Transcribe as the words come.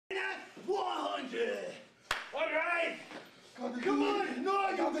All right. Come on. No,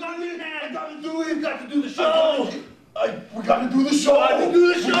 you got to do it, man. I gotta do it. You got to do the show. We gotta do the show. We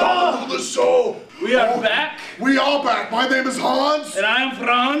gotta do the show. We are back. We are back. My name is Hans. And I am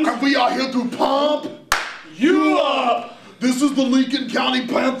Franz. And we are here to pump you up. This is the Lincoln County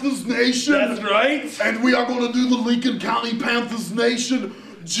Panthers Nation. That's right. And we are going to do the Lincoln County Panthers Nation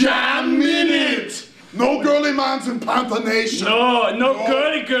Jam Minute. No girly mans in Panther Nation. No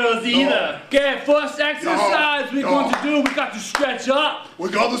girly girls either. Okay, first exercise we're going to do, we got to stretch up. We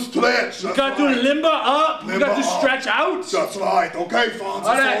got to stretch. We got to limber up. We got to stretch out. That's right. Okay, Franz,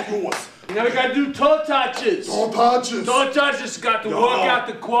 it's all yours. Now we got to do toe touches. Toe touches. Toe touches. Got to work out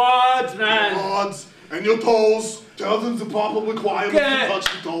the quads, man. Quads and your toes. Tell them the proper requirements to touch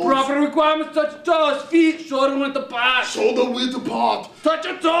the toes. Proper requirements, touch the toes. Feet, shoulder width apart. Shoulder width apart. Touch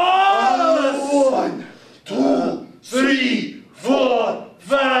your toes. 1, 2, 3, 4,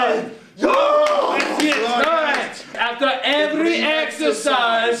 5. That's it. All right. After every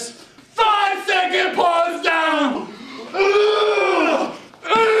exercise, 5-second pause down.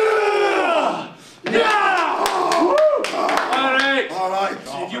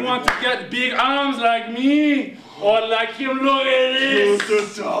 If you want to get big arms like me, or like him, look at this.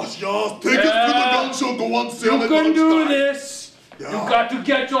 Take us to the gun show, go on sale. You can do this. You got to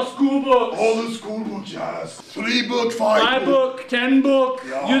get your school books. All the school books, yes. 3 book, 5 book, 10 book.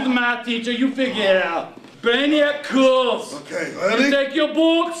 You're the math teacher, you figure it out. Brainiac curls. Okay, ready? You take your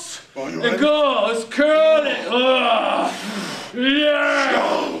books and go. Let's curl it.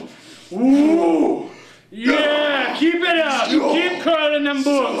 Yeah. Ooh. Yeah, keep it up. You keep curling them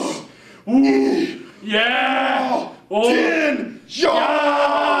books. Ooh. Yeah. 10.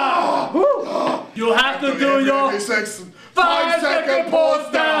 Yeah. You have to do your 5-second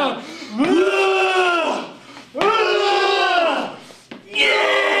pause down.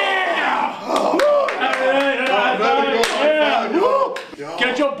 Yeah.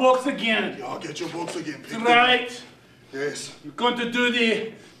 Get your books again. Yeah, get your books again. That's right. Yes. You're going to do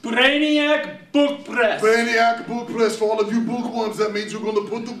the Brainiac book press. Brainiac book press. For all of you bookworms, that means you're going to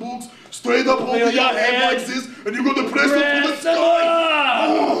put the books straight up over your head like this, and you're going to press them to the sky.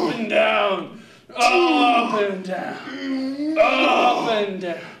 Up and down. Up and down. Up and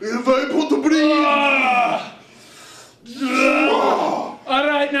down. If I put the breathe. All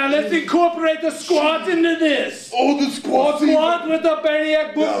right, now let's incorporate the squats into this. Oh, the squats. Squat with the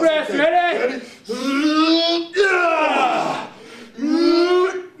Brainiac book press. Okay. Ready? Yeah.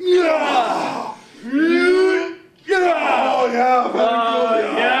 Yeah. Oh, yeah, very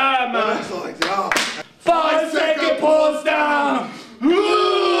good. Yeah, man. Excellent, yeah. 5-second pause down.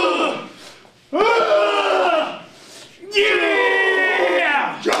 Yeah.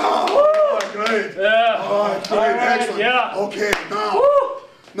 Great. Yeah. All right, great, excellent. Yeah. Okay,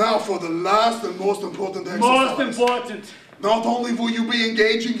 now for the last and most important exercise. Most important. Not only will you be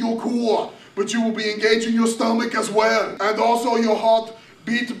engaging your core, but you will be engaging your stomach as well, and also your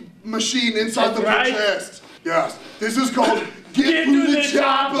heartbeat machine inside your chest. Yes, this is called Get to the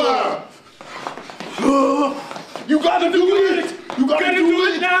Chopper. You gotta do it. You gotta do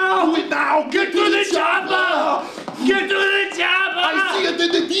it now. Do it now. Get to the chopper. Get to the chopper. I see it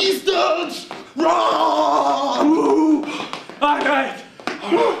in the distance. Run. All right.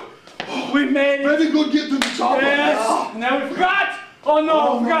 We made it. Very good. Get to the chopper. Yes. Now we forgot. Oh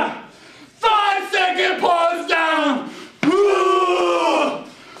no, we forgot. 5-second pause down.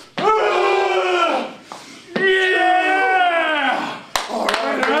 Yeah. All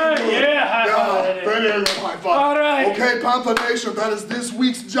right. Yeah. Very high five. All right. Okay, Panther Nation. That is this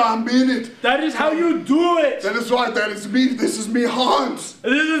week's Jam Minute. That is how you do it. That is right. That is me. This is me, Hans.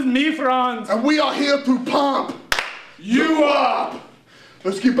 This is me, Franz. And we are here to pump you up.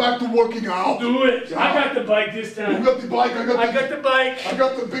 Let's get back to working out. Do it. Yeah. I got the bike this time. You got the bike. I got the bike. I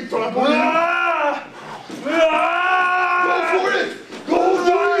got the big trampoline. Ah!